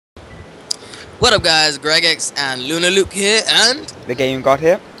What up guys, GregX and Luna Luke here, and The Game God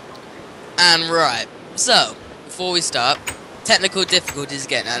here. right, so, before we start, technical difficulties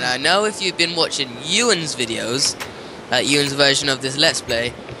again, and I know if you've been watching Ewan's videos, Ewan's version of this Let's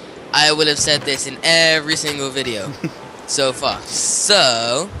Play, I will have said this in every single video so far,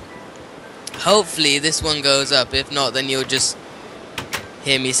 so, hopefully this one goes up. If not, then you'll just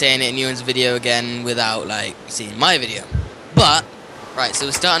hear me saying it in Ewan's video again without, like, seeing my video. But right, so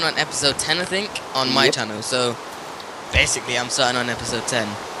we're starting on episode 10, I think, on my channel. So, basically, I'm starting on episode 10.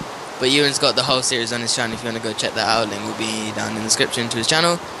 But Ewan's got the whole series on his channel. If you want to go check that out, link will be down in the description to his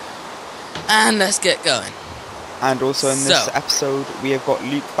channel. And let's get going. And also in this episode, we have got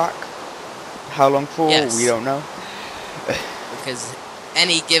Luke back. How long for? Yes. We don't know. Because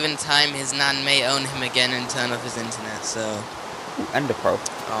any given time, his nan may own him again and turn off his internet, so... Ooh, Ender Pro.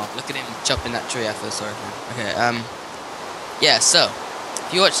 Oh, look at him chopping that tree. I feel sorry for him. Okay, yeah, so,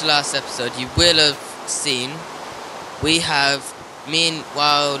 if you watched the last episode, you will have seen,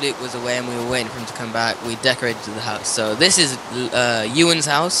 while Luke was away and we were waiting for him to come back, we decorated the house. So this is Ewan's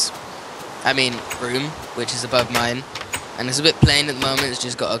house, room, which is above mine, and it's a bit plain at the moment. It's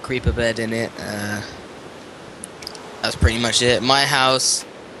just got a creeper bed in it. That's pretty much it. My house,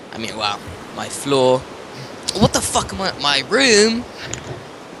 my floor. What the fuck am I? My room.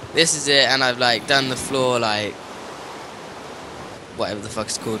 This is it, and I've done the floor whatever the fuck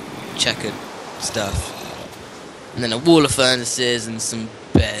it's called, checkered stuff. And then a wall of furnaces and some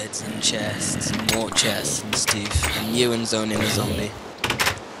beds and chests and more chests and stuff. And Ewan's owning a zombie.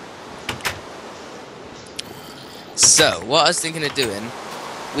 So, what I was thinking of doing,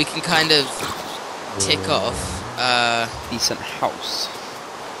 we can kind of tick off Decent house.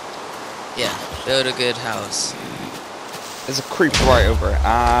 Yeah, build a good house. There's a creep right over it.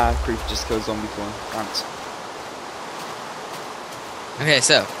 Creep just goes on before him. Thanks. Okay,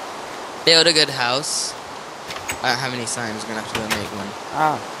 so, build a good house. I don't have any signs, we're gonna have to go make one.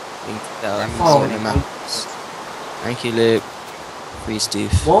 Thank you, Luke. Free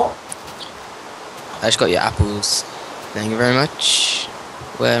Steve. What? I just got your apples. Thank you very much.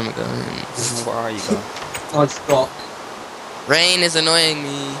 Where am I going? Where are you going? I stock. Rain is annoying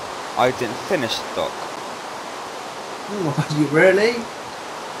me. I didn't finish the dock. Are you really?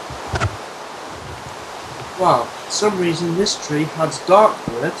 Wow, for some reason this tree has dark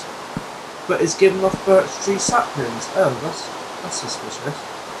wood, but it's giving off birch tree saplings. Oh, that's suspicious.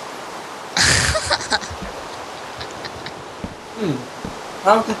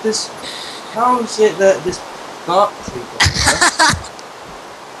 How is it that this dark tree got there?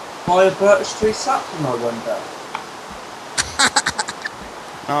 By a birch tree sapling, I wonder.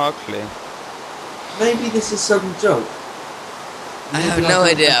 Oh, clear. Maybe this is some joke. I have no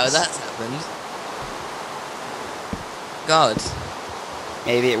idea how that's happened. God.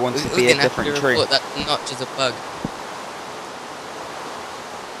 Maybe it wants to be a different tree. That notch is a bug.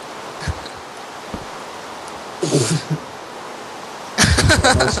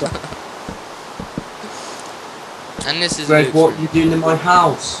 And this is Greg, what are you doing in my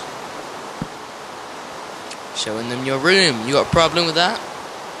house? Showing them your room. You got a problem with that?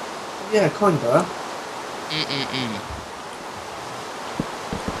 Yeah, kinda.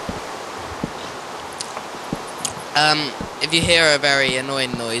 If you hear a very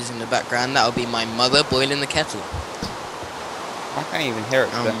annoying noise in the background, that'll be my mother boiling the kettle. I can't even hear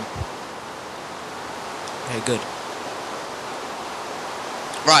it then. Okay, good.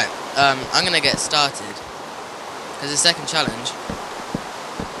 Right, I'm gonna get started. Because the second challenge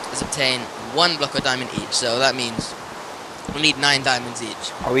is obtain 1 block of diamond each, so that means we need 9 diamonds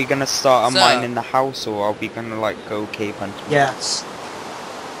each. Are we gonna start a mine in the house, or are we gonna go cave hunting? Yes.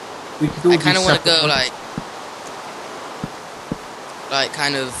 We could all I kind of want to go separate.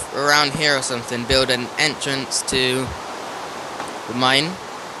 kind of around here or something, build an entrance to the mine,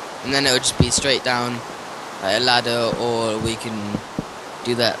 and then it would just be straight down like a ladder, or we can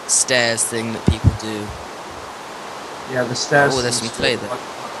do that stairs thing that people do. Yeah, the stairs. Oh, there's some clay there.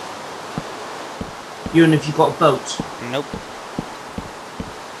 Ewan, have you got a boat? Nope.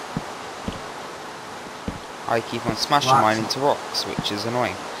 I keep on smashing mine into rocks, which is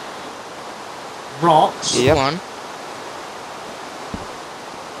annoying. Rocks? Yep. Go on.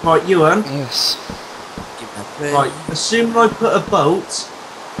 Right, Ewan. Yes. Right, assuming I put a boat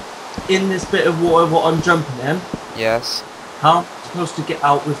in this bit of water what I'm jumping in, Yes. how am I supposed to get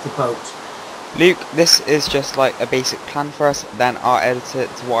out with the boat? Luke, this is just like a basic plan for us, then I'll edit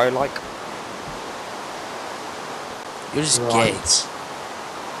it to what I like. You're just Right. gay.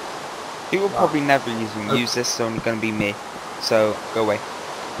 People will probably never even use this, it's only going to be me. So, go away.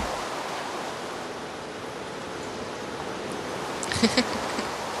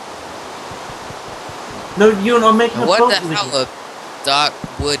 No, you and I'm making a What boat the with hell? you. A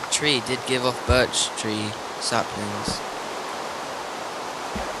dark wood tree did give off birch tree saplings.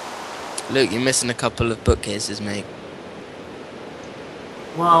 Luke, you're missing a couple of bookcases, mate.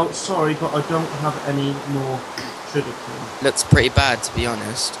 Well, sorry, but I don't have any more sugarcane. Looks pretty bad, to be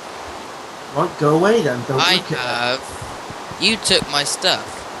honest. Right, go away then. Don't I look at have. You took my stuff.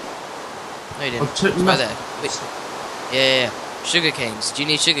 No, you it. didn't. I took It's right nothing. there. Wait. Yeah. Sugar canes. Do you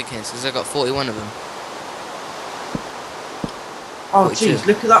need sugar canes? Because I got 41 of them. Oh, What, jeez, you?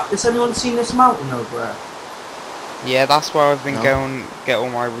 look at that. Has anyone seen this mountain over there? Yeah, that's where I've been No. going get all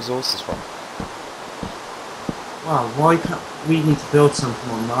my resources from. Wow, why can't we need to build something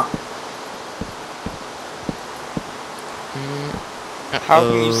on that? How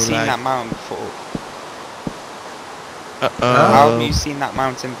have you seen that mountain before? How have you seen that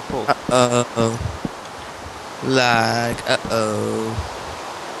mountain before? Uh-oh. Lag. Uh-oh.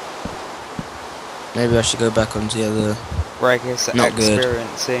 Maybe I should go back onto the other... Greg is Not good.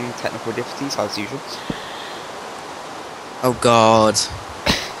 experiencing technical difficulties as usual. Oh god.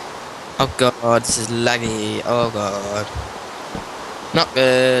 Oh god, this is laggy. Oh god. Not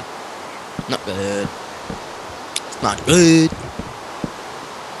good. Not good. It's not good.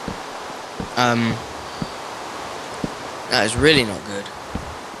 That is really not good.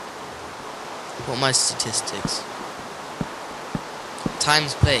 What are my statistics?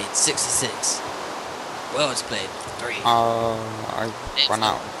 Times played, 66. Worlds played, 3. I ran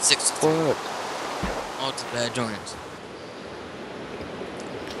out. 63. What? Multiplayer joins.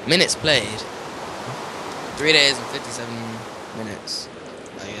 Minutes played. 3 days and 57 minutes,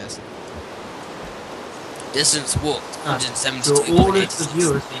 I guess. Distance walked, So 172.86. all of the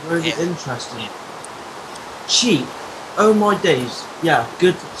viewers are really interested. Sheep. Oh my days. Yeah,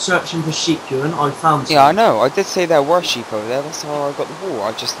 good searching for sheep, Ewan. I found some. Yeah, I know. I did say there were sheep over there. That's how I got the wool.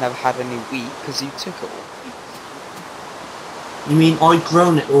 I just never had any wheat because you took it all. You mean I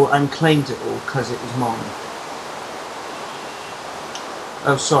grown it all and claimed it all because it was mine?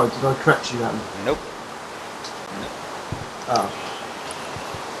 Oh, sorry. Did I correct you then? Nope. Oh.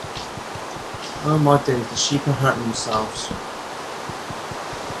 Oh my days. The sheep are hurting themselves.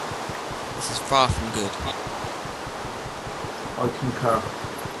 This is far from good. I concur.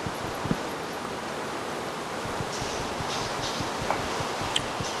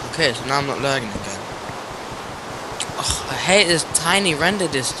 Okay, so now I'm not lagging again. Oh, I hate this tiny render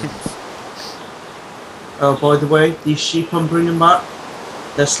distance. Oh, by the way, these sheep I'm bringing back,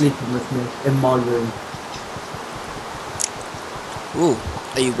 they're sleeping with me in my room. Ooh,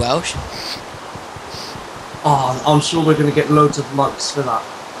 are you Welsh? Oh, I'm sure we're going to get loads of likes for that.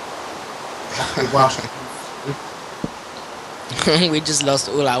 After Welsh. We just lost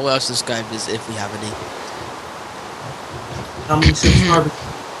all our Welsh subscribers, if we have any. How many subscribers?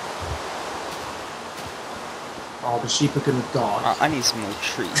 Oh, the sheep are going to die. I need some more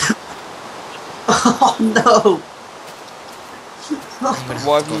trees. Oh no! I'm gonna have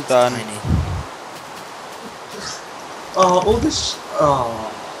What to have you go done? tiny. Oh, all this. Oh.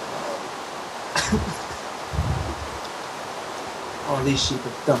 Oh, these sheep are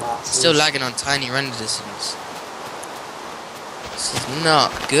dumbasses. Still lagging on tiny render distance. This is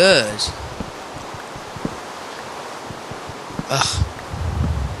not good. Ugh.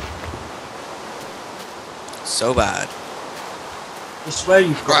 So bad. I swear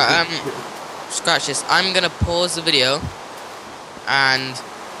you've got. Right, scratch this. I'm gonna pause the video, and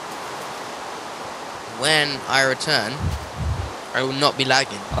when I return, I will not be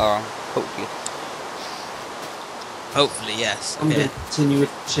lagging. Hopefully. Hopefully, yes. I'm Okay. going to continue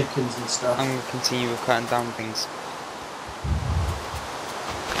with chickens and stuff. I'm going to continue with cutting down things.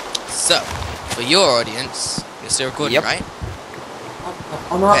 So, for your audience, you're still recording, Yep. right?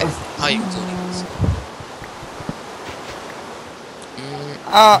 I'm out Okay. of. How are you audience?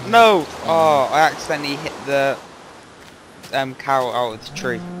 No! Oh, I accidentally hit the cow out of the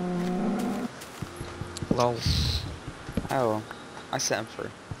tree. Lol. Oh well. I set him free.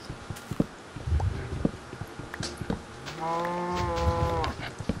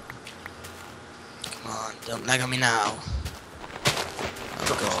 Come on, don't lag on me now.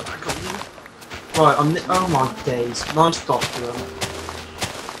 Oh god. Right, oh my days. Nice doctor.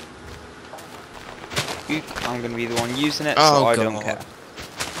 I'm gonna be the one using it, Oh, so I don't God. care.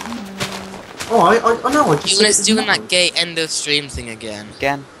 Oh, I know. I just. You said was it doing now. that gay end of stream thing again.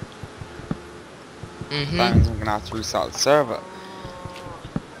 Again, Mm-hmm. that means I'm gonna have to restart the server.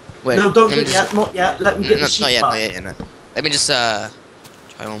 Wait, No, don't let do me it just- yet. Not yet. Let me get the Not sheep yet, back. not yet, no. Let me just try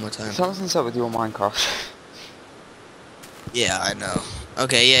one more time. Something's up with your Minecraft. Yeah, I know.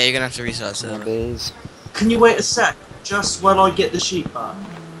 Okay, yeah, you're gonna have to restart Some server. days. Can you wait a sec? Just while I get the sheep back.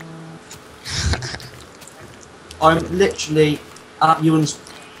 I'm literally at Ewan's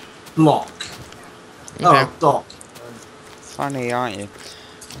block. Okay. Oh, dock. Funny, aren't you?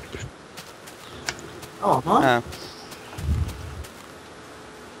 Oh, am I? Oh.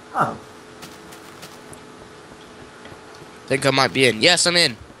 Oh. Think I might be in. Yes, I'm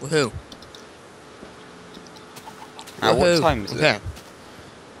in. Woohoo. What Woohoo. time is Okay. it?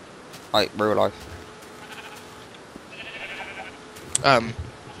 Like real life. Quarter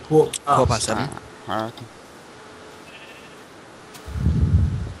Quarter past. past 7. Alright.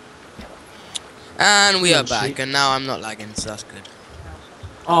 And we are Yeah, back, sheep. and now I'm not lagging, so that's good.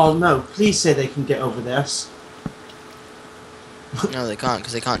 Oh no, please say they can get over this. No, they can't,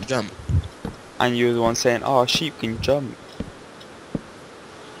 because they can't jump. And you were the one saying, "Oh, sheep can jump."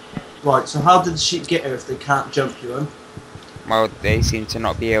 Right, so how did the sheep get here if they can't jump, Ewan? Well, they seem to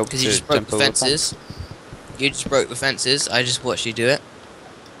not be able to Because you just broke jump the over fences. You just broke the fences. I just watched you do it.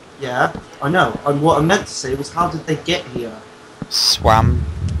 Yeah, I know. And what I meant to say was how did they get here? Swam.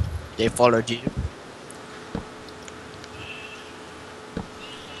 They followed you.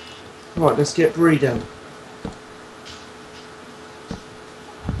 Right, let's get breeding.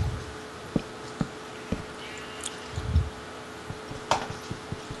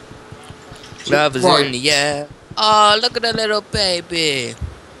 Love is Right. in the air. Oh, look at the little baby.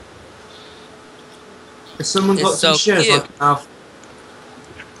 If someone It's got some so shares, I cute. can have.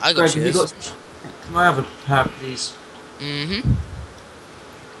 I got Greg, have you yours. got some? Can I have a pair, please? Mm-hmm.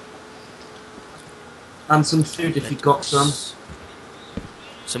 And some food if you got some.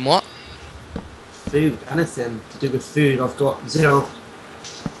 Some what? Food, anything to do with food. I've got 0.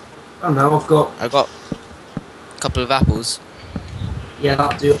 I don't know, I've got. I got a couple of apples. Yeah,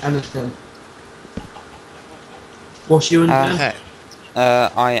 that'll do anything. What's you doing? Okay.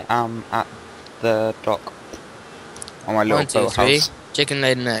 I am at the dock on my little 1, 2, boat 3. house. Chicken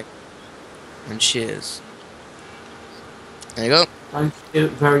laid an egg. And cheers. There you go. Thank you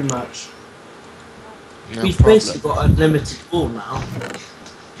very much. No We've problem. basically got unlimited ball now.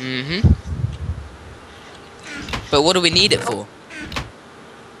 Mm-hmm. But what do we need it for?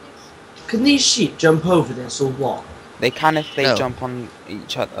 Can these sheep jump over this or what? They can if they No. jump on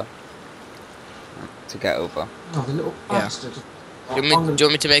each other to get over, Oh, the little Yeah. bastard. Do you want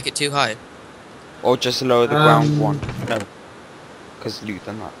me to make it too high? or just lower the ground Um, one. No, because Luke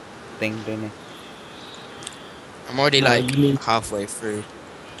done that thing, didn't he? I'm already No, like you mean- halfway through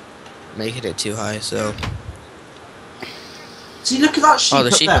making it too high, so... See, look at that sheep Oh, the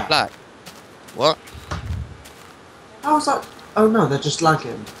up sheep there. are black. What? How is that? Oh no, they're just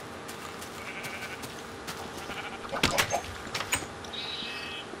lagging.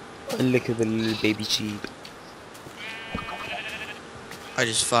 Look at the little baby sheep. I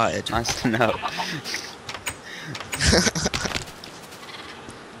just farted. Nice to know.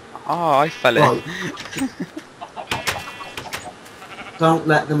 Oh, I fell in. Right. Don't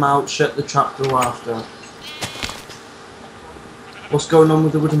let them out, shut the trapdoor after. What's going on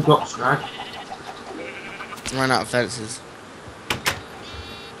with the wooden blocks, Greg? Ran out of fences.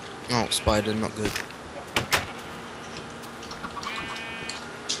 Oh, spider, not good.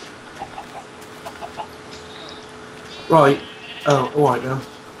 Right. Oh, alright then.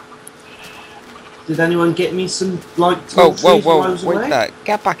 Did anyone get me some, like, Whoa, trees whoa, while I whoa! was Wait away? there!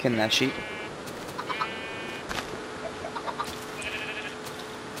 Get back in there, sheep.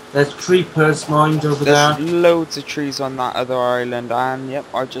 There's creepers mined over There's there. loads of trees on that other island, and yep,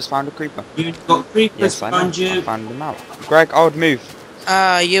 I just found a creeper. You got creepers Yes, I know. behind I you. found them out. Greg, I would move.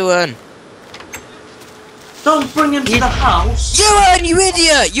 Ah, Ewan. Don't bring him to the house! Ewan, you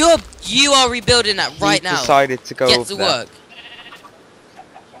idiot! You are rebuilding that right He now. decided to go Get over to there. work.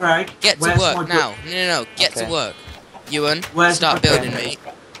 Greg, Get to where's work my now. No. Get Okay. to work. Ewan, Where's start my building, bookcase?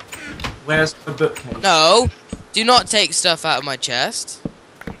 mate. Where's my bookcase? No, do not take stuff out of my chest.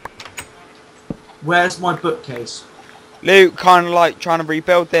 Where's my bookcase? Luke, kind of like trying to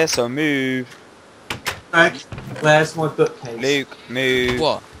rebuild this, so move. Greg, where's my bookcase? Luke, move.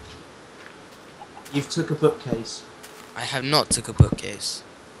 What? You've took a bookcase. I have not took a bookcase.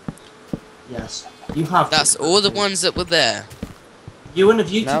 Yes. You have. That's took a all the bookcase. ones that were there. Ewan, have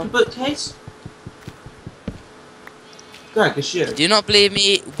you No. took a bookcase? Greg, it's you. Do you not believe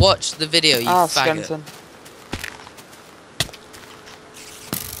me? Watch the video, you Ah, faggot. skeleton.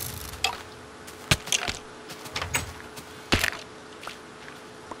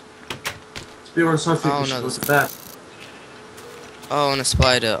 To be honest, I think Oh, we should no, go there's to bed. Oh, and a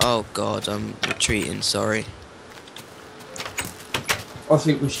spider. Oh god, I'm retreating, sorry. I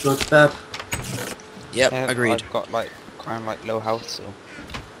think we should go to bed. Yep, Yeah, agreed. I've got like kind of like low health, so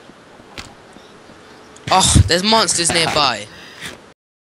Oh, there's monsters nearby.